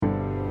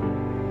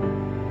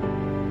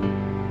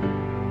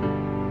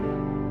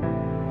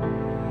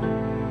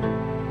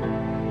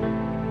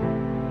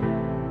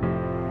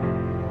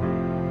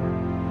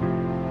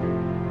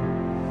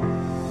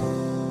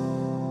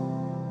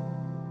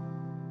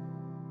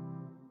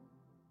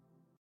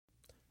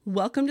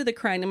Welcome to the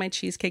Crying in My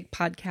Cheesecake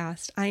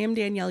podcast. I am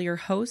Danielle, your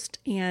host,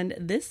 and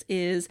this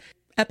is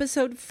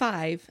episode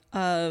 5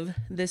 of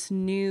this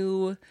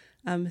new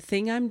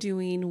thing I'm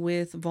doing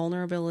with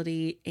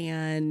vulnerability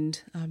and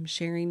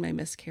sharing my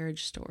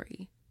miscarriage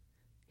story.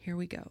 Here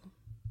we go.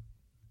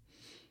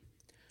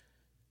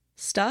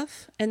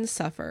 Stuff and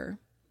suffer.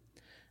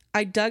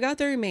 I dug out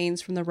the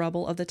remains from the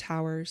rubble of the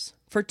towers.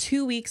 For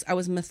 2 weeks, I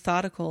was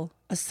methodical,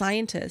 a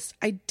scientist.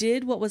 I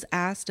did what was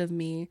asked of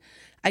me.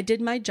 I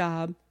did my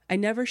job. I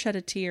never shed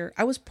a tear.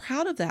 I was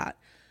proud of that.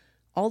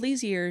 All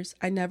these years,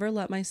 I never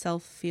let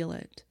myself feel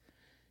it.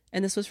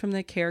 And this was from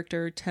the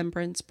character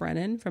Temperance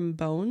Brennan from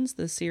Bones,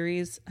 the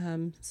series,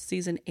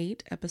 season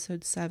 8,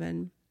 episode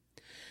 7.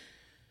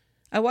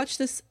 I watched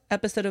this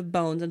episode of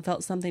Bones and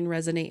felt something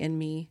resonate in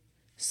me.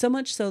 So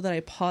much so that I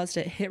paused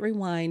it, hit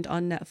rewind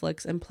on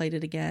Netflix, and played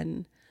it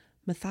again.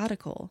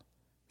 Methodical.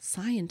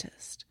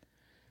 Scientist.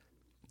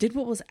 Did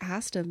what was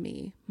asked of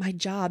me. My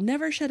job.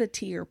 Never shed a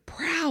tear.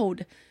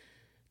 Proud.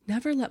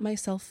 Never let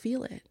myself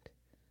feel it.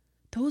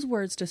 Those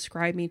words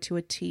describe me to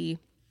a T.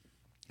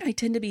 I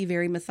tend to be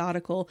very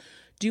methodical,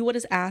 do what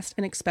is asked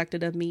and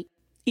expected of me,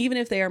 even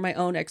if they are my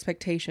own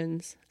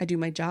expectations. I do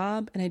my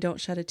job and I don't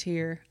shed a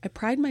tear. I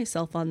pride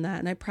myself on that,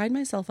 and I pride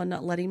myself on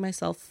not letting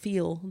myself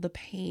feel the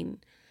pain,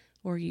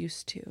 or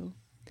used to.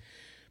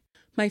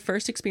 My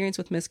first experience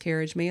with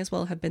miscarriage may as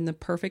well have been the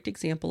perfect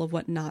example of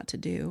what not to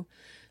do.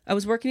 I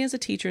was working as a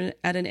teacher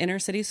at an inner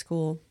city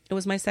school. It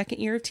was my second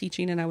year of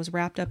teaching, and I was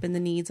wrapped up in the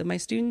needs of my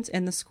students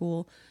and the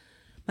school.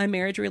 My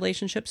marriage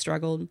relationship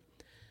struggled.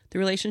 The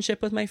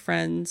relationship with my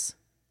friends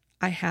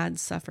I had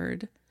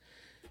suffered.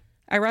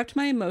 I wrapped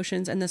my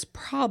emotions and this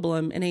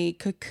problem in a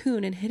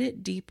cocoon and hid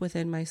it deep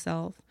within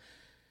myself.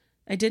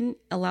 I didn't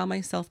allow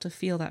myself to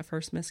feel that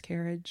first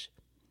miscarriage.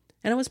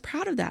 And I was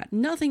proud of that.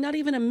 Nothing, not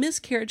even a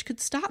miscarriage,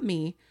 could stop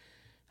me.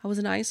 I was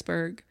an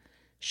iceberg,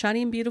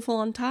 shiny and beautiful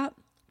on top,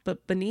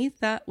 but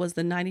beneath that was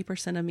the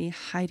 90% of me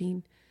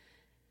hiding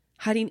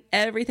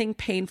everything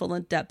painful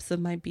in the depths of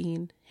my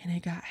being. And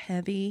it got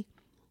heavy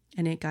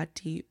and it got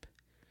deep.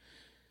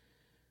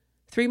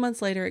 3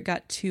 months later, it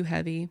got too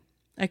heavy.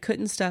 I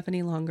couldn't stuff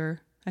any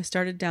longer. I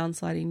started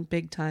downsliding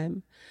big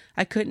time.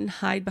 I couldn't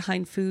hide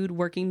behind food,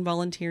 working,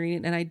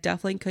 volunteering, and I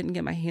definitely couldn't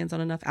get my hands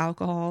on enough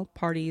alcohol,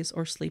 parties,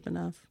 or sleep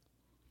enough.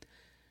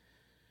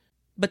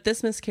 But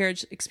this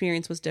miscarriage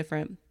experience was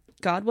different.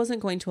 God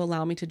wasn't going to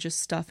allow me to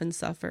just stuff and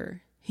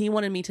suffer. He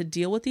wanted me to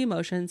deal with the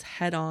emotions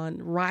head on,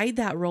 ride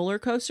that roller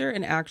coaster,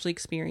 and actually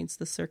experience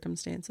the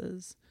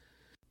circumstances.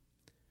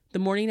 The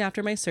morning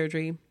after my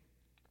surgery,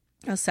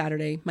 a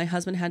Saturday, my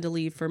husband had to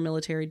leave for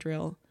military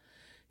drill.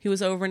 He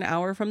was over an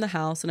hour from the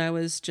house, and I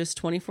was just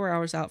 24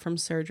 hours out from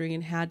surgery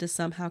and had to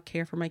somehow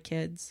care for my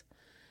kids.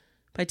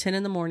 By 10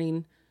 in the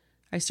morning,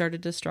 I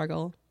started to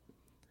struggle.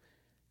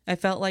 I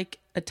felt like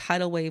a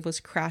tidal wave was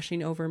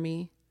crashing over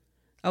me.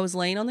 I was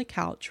laying on the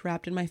couch,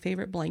 wrapped in my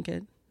favorite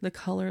blanket, the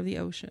color of the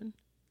ocean.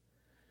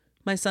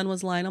 My son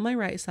was lying on my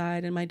right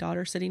side, and my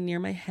daughter sitting near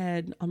my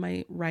head on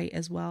my right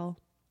as well.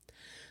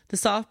 The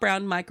soft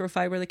brown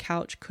microfiber of the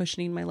couch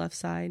cushioning my left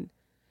side.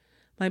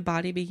 My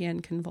body began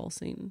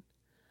convulsing.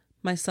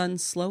 My son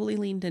slowly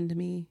leaned into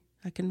me.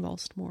 I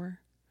convulsed more.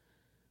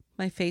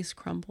 My face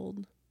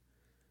crumpled,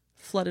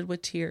 flooded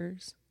with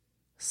tears.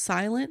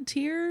 Silent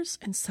tears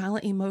and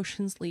silent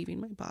emotions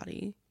leaving my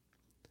body.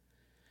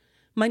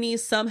 My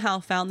knees somehow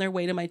found their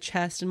way to my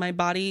chest, and my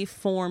body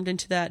formed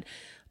into that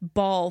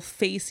ball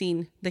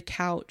facing the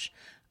couch.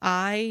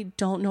 I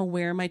don't know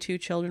where my 2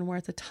 children were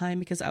at the time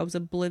because I was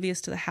oblivious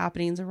to the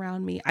happenings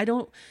around me. I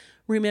don't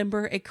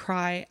remember a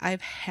cry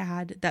I've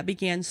had that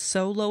began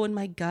so low in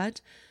my gut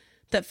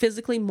that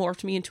physically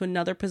morphed me into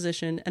another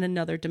position and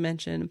another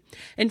dimension.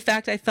 In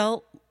fact, I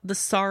felt the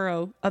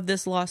sorrow of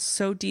this loss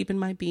so deep in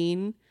my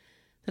being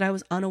that I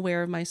was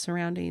unaware of my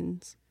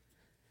surroundings.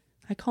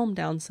 I calmed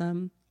down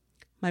some.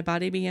 My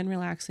body began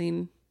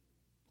relaxing,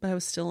 but I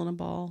was still in a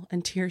ball,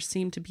 and tears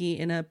seemed to be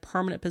in a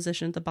permanent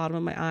position at the bottom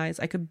of my eyes.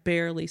 I could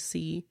barely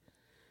see.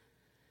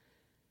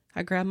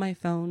 I grabbed my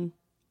phone.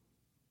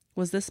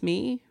 Was this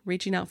me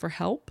reaching out for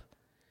help?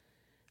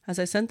 As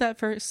I sent that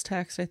first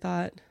text, I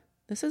thought,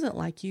 this isn't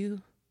like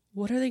you.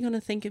 What are they going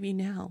to think of you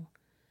now?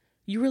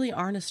 You really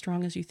aren't as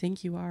strong as you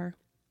think you are.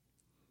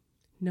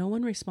 No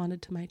one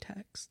responded to my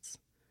texts.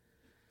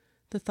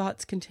 The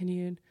thoughts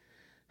continued.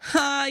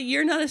 Ha,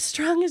 you're not as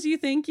strong as you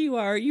think you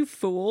are, you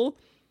fool.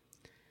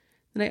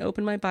 Then I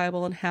opened my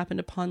Bible and happened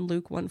upon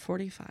Luke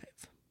 1:45.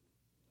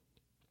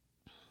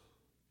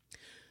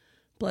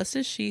 Blessed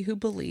is she who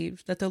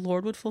believed that the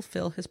Lord would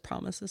fulfill his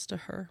promises to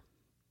her.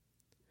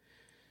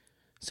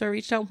 So I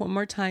reached out one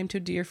more time to a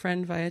dear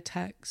friend via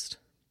text,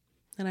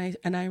 and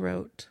I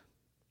wrote,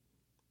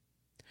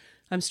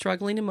 I'm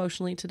struggling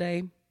emotionally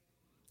today.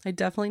 I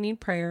definitely need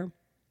prayer.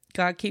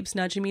 God keeps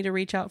nudging me to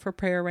reach out for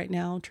prayer right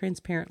now,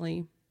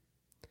 transparently.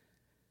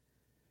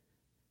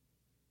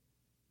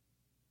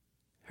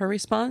 Her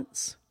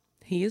response,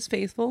 He is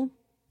faithful.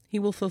 He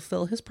will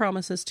fulfill his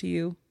promises to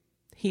you.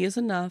 He is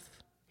enough.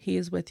 He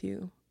is with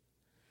you.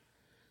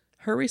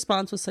 Her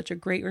response was such a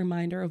great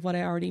reminder of what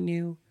I already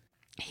knew.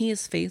 He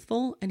is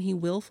faithful and he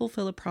will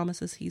fulfill the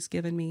promises he's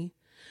given me.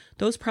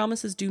 Those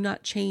promises do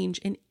not change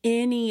in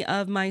any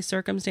of my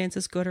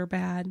circumstances, good or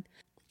bad.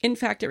 In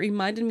fact, it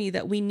reminded me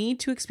that we need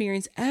to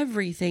experience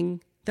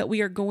everything that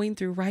we are going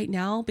through right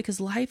now because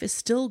life is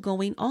still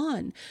going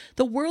on.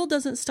 The world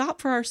doesn't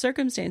stop for our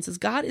circumstances.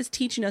 God is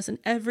teaching us in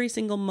every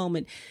single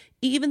moment,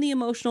 even the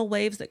emotional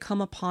waves that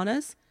come upon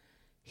us.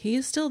 He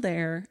is still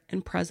there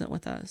and present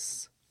with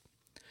us.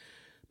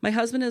 My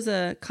husband is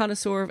a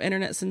connoisseur of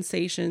internet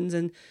sensations,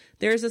 and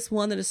there's this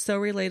one that is so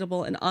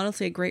relatable and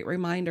honestly a great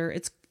reminder.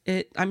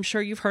 I'm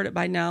sure you've heard it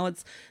by now.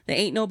 It's "There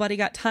ain't nobody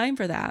got time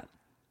for that."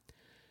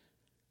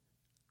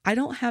 I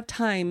don't have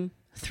time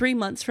 3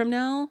 months from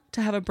now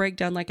to have a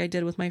breakdown like I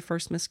did with my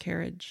first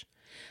miscarriage.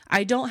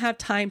 I don't have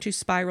time to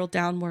spiral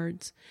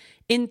downwards.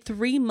 In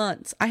 3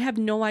 months, I have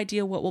no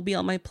idea what will be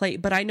on my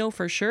plate, but I know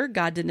for sure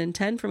God didn't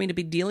intend for me to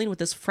be dealing with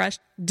this fresh,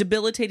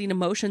 debilitating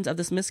emotions of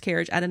this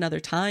miscarriage at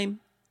another time.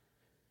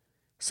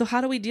 So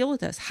how do we deal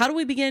with this? How do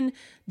we begin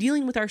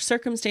dealing with our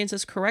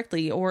circumstances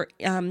correctly, or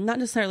not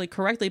necessarily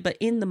correctly, but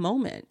in the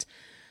moment?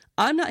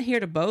 I'm not here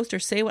to boast or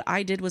say what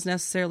I did was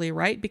necessarily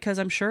right, because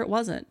I'm sure it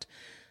wasn't.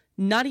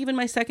 Not even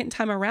my second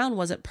time around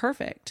was it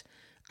perfect.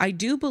 I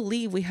do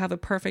believe we have a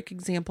perfect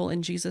example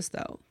in Jesus,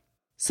 though.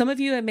 Some of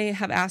you may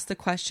have asked the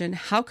question,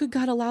 how could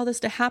God allow this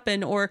to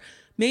happen? Or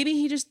maybe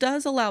he just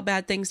does allow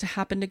bad things to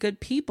happen to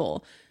good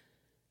people.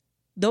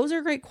 Those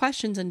are great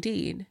questions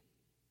indeed.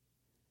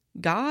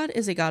 God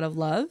is a God of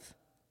love.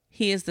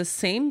 He is the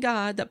same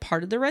God that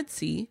parted the Red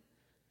Sea.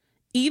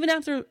 Even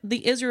after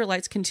the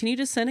Israelites continued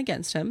to sin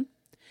against him,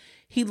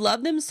 he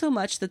loved them so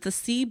much that the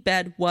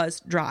seabed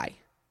was dry.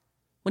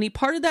 When he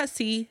parted that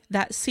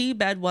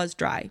seabed was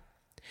dry.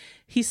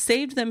 He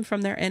saved them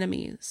from their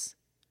enemies.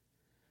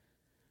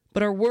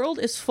 But our world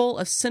is full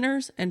of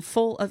sinners and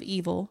full of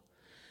evil.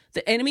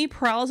 The enemy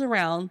prowls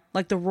around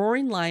like the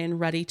roaring lion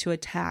ready to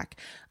attack.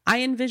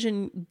 I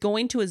envision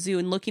going to a zoo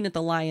and looking at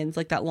the lions,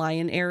 like that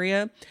lion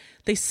area.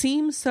 They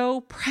seem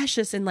so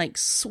precious and like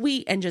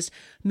sweet and just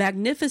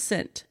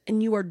magnificent,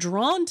 and you are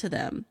drawn to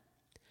them.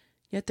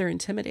 Yet they're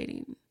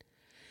intimidating.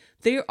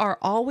 They are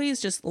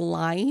always just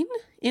lying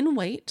in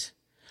wait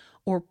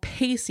or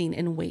pacing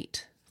in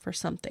wait for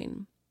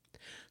something.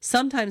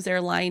 Sometimes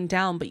they're lying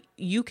down, but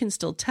you can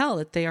still tell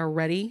that they are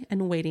ready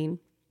and waiting.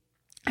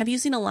 Have you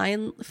seen a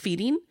lion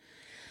feeding?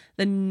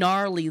 The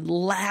gnarly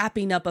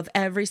lapping up of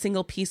every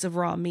single piece of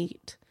raw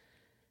meat.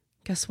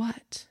 Guess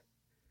what?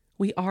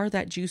 We are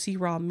that juicy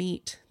raw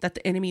meat that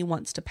the enemy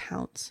wants to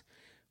pounce.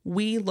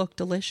 We look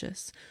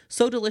delicious.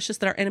 So delicious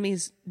that our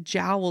enemy's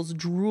jowls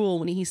drool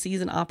when he sees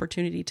an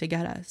opportunity to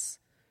get us.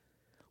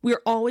 We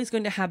are always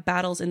going to have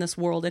battles in this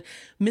world, and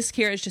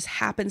miscarriage just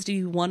happens to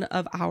be one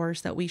of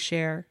ours that we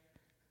share.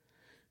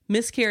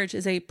 Miscarriage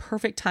is a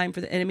perfect time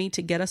for the enemy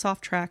to get us off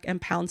track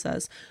and pounce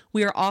us.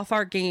 We are off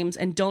our games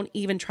and don't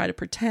even try to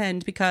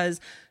pretend,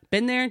 because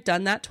been there,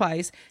 done that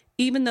twice.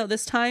 Even though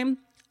this time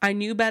I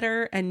knew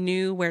better and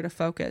knew where to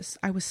focus,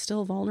 I was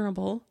still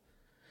vulnerable.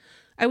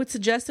 I would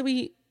suggest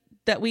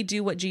that we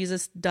do what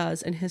Jesus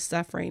does in his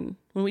suffering.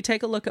 When we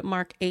take a look at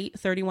Mark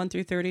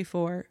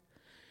 8:31-34,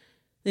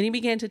 then he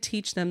began to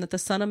teach them that the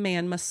Son of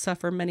Man must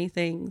suffer many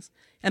things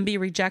and be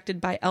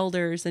rejected by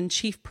elders and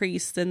chief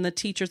priests and the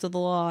teachers of the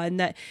law, and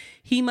that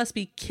he must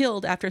be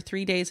killed after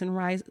 3 days and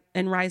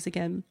rise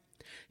again.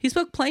 He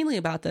spoke plainly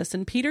about this,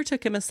 and Peter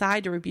took him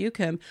aside to rebuke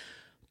him.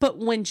 But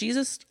when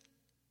Jesus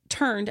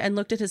turned and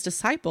looked at his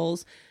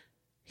disciples,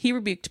 he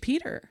rebuked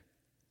Peter.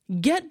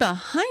 "Get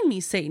behind me,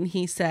 Satan,"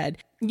 he said.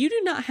 "You do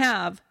not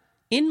have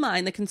in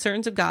mind the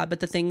concerns of God,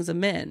 but the things of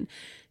men."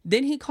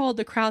 Then he called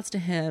the crowds to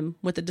him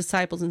with the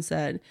disciples and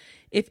said,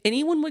 "If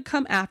anyone would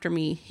come after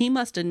me, he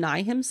must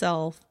deny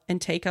himself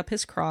and take up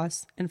his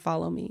cross and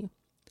follow me."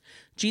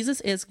 Jesus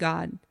is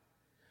God.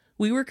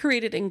 We were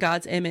created in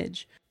God's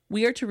image.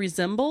 We are to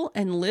resemble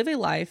and live a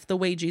life the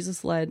way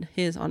Jesus led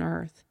his on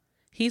earth.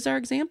 He's our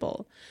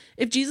example.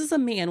 If Jesus, a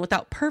man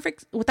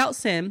without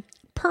sin,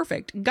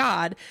 perfect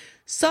God,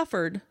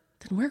 suffered,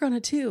 then we're going to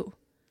too.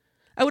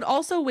 I would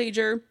also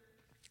wager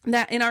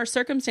that in our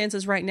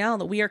circumstances right now,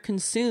 that we are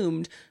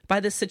consumed by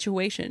this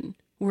situation.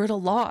 We're at a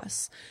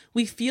loss.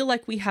 We feel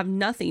like we have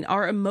nothing.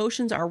 Our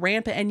emotions are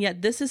rampant, and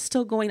yet this is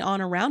still going on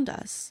around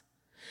us.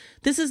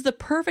 This is the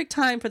perfect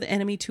time for the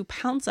enemy to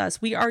pounce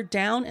us. We are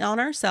down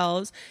on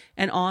ourselves,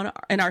 and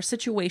our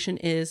situation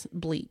is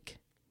bleak.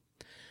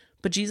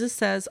 But Jesus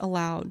says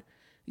aloud,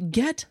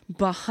 "Get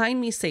behind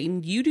me,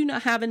 Satan. You do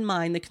not have in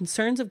mind the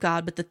concerns of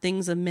God, but the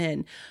things of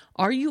men."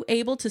 Are you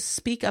able to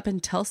speak up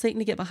and tell Satan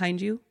to get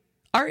behind you?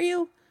 Are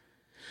you?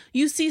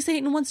 You see,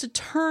 Satan wants to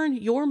turn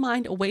your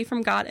mind away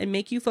from God and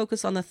make you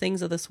focus on the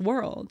things of this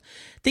world,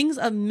 things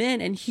of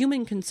men and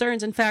human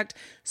concerns. In fact,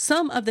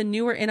 some of the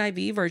newer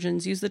NIV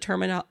versions use the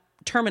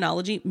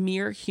terminology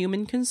mere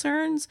human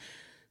concerns.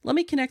 Let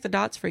me connect the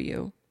dots for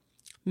you.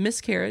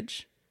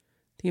 Miscarriage,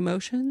 the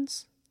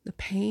emotions, the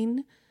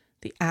pain,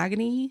 the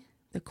agony,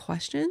 the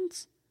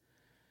questions.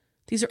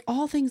 These are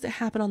all things that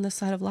happen on this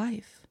side of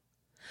life.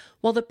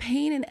 While the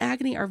pain and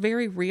agony are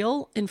very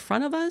real in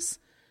front of us,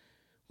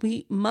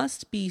 We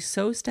must be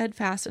so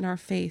steadfast in our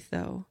faith,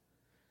 though,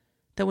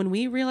 that when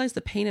we realize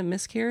the pain of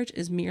miscarriage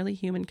is merely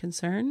human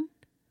concern,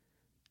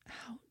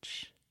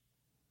 ouch.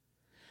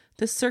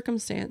 This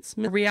circumstance,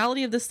 the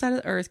reality of this side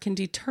of the earth, can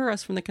deter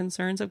us from the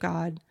concerns of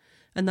God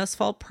and thus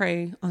fall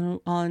prey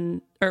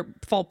to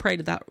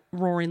that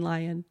roaring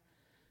lion.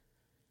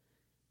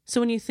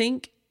 So when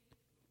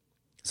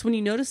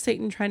you notice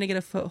Satan trying to get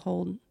a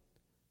foothold,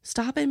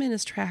 stop him in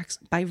his tracks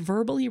by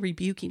verbally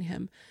rebuking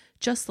him,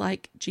 just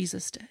like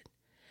Jesus did.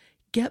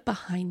 Get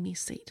behind me,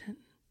 Satan.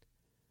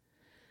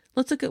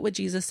 Let's look at what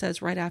Jesus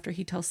says right after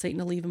he tells Satan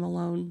to leave him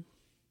alone.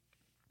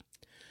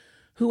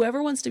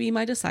 Whoever wants to be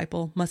my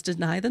disciple must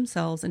deny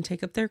themselves and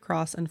take up their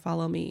cross and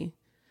follow me.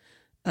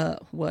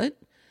 What?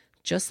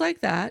 Just like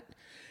that,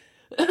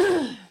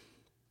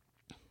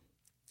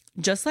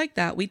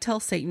 we tell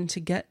Satan to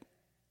get.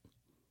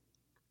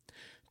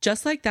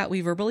 Just like that,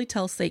 we verbally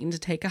tell Satan to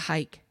take a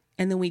hike,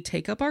 and then we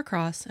take up our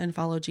cross and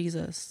follow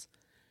Jesus.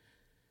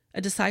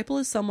 A disciple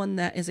is someone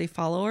that is a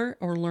follower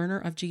or learner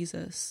of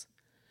Jesus.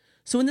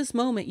 So in this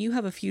moment, you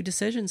have a few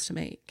decisions to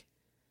make.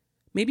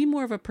 Maybe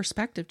more of a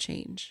perspective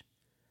change.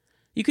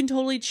 You can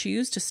totally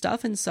choose to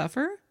stuff and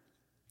suffer,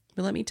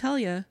 but let me tell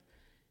you,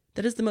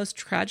 that is the most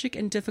tragic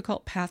and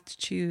difficult path to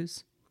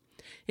choose.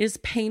 It is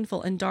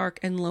painful and dark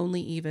and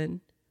lonely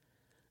even.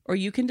 Or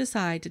you can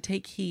decide to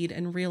take heed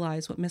and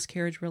realize what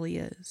miscarriage really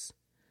is.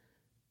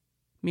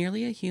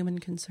 Merely a human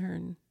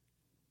concern.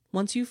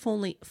 Once you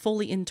fully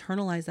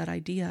internalize that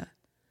idea,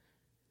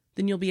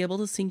 then you'll be able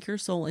to sink your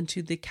soul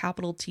into the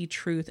capital T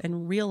truth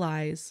and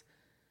realize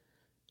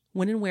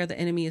when and where the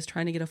enemy is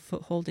trying to get a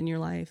foothold in your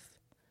life.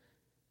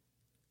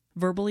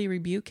 Verbally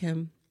rebuke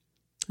him,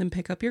 then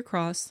pick up your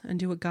cross and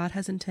do what God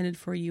has intended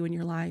for you in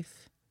your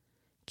life.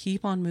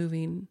 Keep on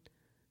moving.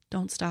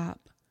 Don't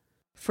stop.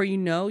 For you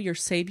know your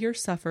Savior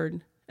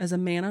suffered as a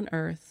man on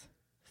earth.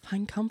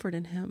 Find comfort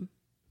in him.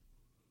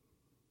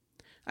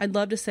 I'd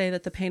love to say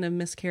that the pain of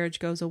miscarriage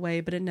goes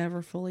away, but it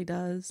never fully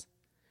does.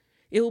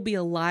 It will be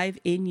alive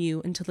in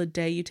you until the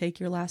day you take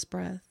your last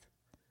breath.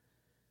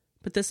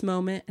 But this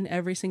moment and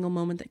every single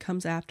moment that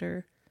comes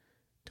after,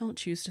 don't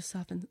choose to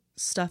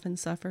stuff and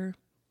suffer,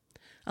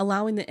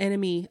 allowing the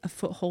enemy a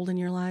foothold in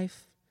your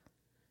life.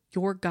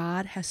 Your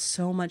God has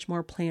so much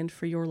more planned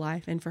for your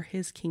life and for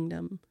his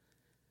kingdom.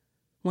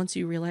 Once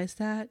you realize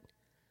that,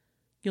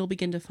 you'll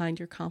begin to find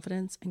your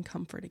confidence and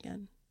comfort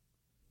again.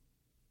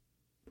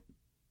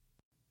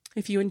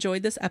 If you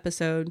enjoyed this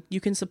episode,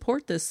 you can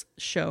support this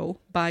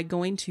show by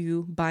going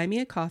to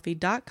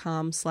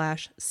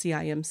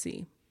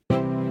buymeacoffee.com/CIMC.